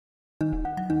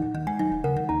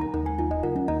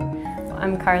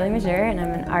I'm Carly Mejeur, and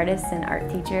I'm an artist and art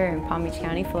teacher in Palm Beach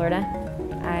County, Florida.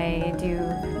 I do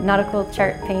nautical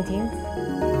chart paintings.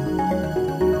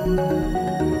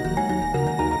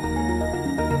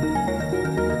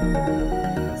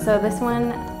 So this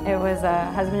one, it was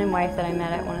a husband and wife that I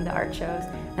met at one of the art shows,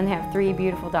 and they have 3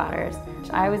 beautiful daughters.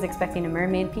 I was expecting a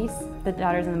mermaid piece. The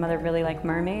daughters and the mother really like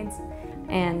mermaids,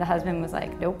 and the husband was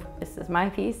like, nope, this is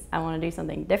my piece. I want to do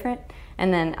something different.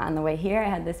 And then on the way here, I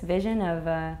had this vision of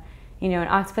an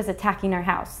octopus attacking our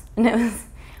house.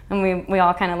 And we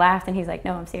all kind of laughed, and he's like,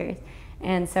 no, I'm serious.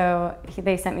 And so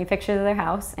they sent me pictures of their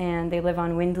house, and they live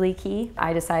on Windley Key.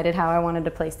 I decided how I wanted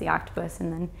to place the octopus,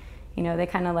 and then they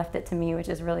kind of left it to me, which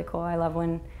is really cool. I love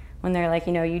when they're like,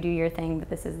 you do your thing,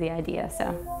 but this is the idea. So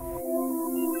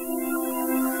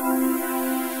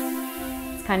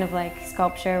it's kind of like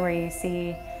sculpture where you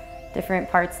see different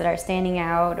parts that are standing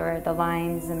out, or the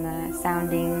lines and the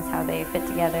soundings, how they fit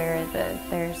together.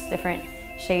 There's different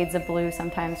shades of blue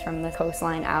sometimes from the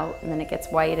coastline out, and then it gets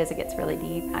white as it gets really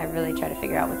deep. I really try to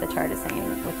figure out what the chart is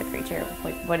saying with the creature,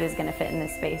 like what is going to fit in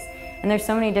this space. And there's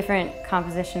so many different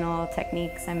compositional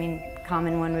techniques. I mean,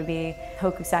 common one would be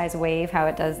hokusai's wave, how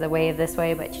it does the wave this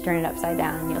way, but you turn it upside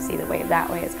down and you'll see the wave that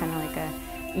way. It's kind of like a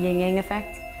yin-yang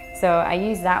effect. So I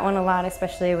use that one a lot,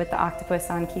 especially with the octopus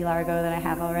on Key Largo that I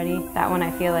have already. That one, I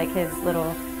feel like his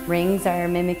little rings are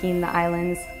mimicking the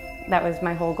islands. That was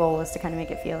my whole goal, was to kind of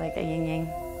make it feel like a yin-yang.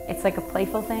 It's like a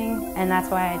playful thing, and that's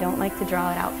why I don't like to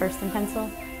draw it out first in pencil,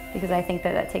 because I think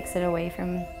that takes it away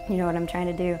from what I'm trying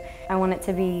to do. I want it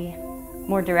to be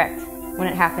more direct. When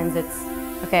it happens, it's,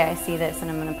 okay, I see this and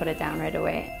I'm going to put it down right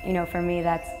away. For me,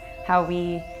 that's how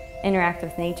we interact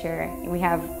with nature. We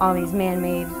have all these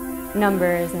man-made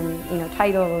numbers and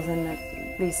titles and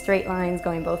these straight lines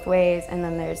going both ways, and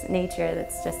then there's nature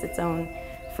that's just its own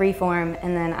free form,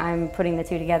 and then I'm putting the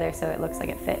two together so it looks like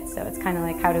it fits. So it's kind of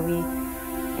like, how do we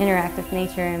interact with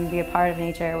nature and be a part of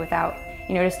nature without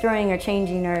destroying or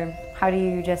changing, or how do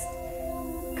you just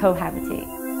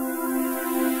cohabitate?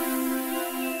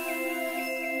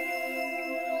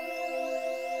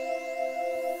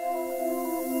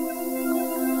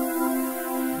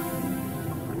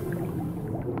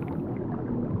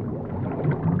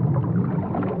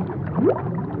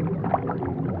 What?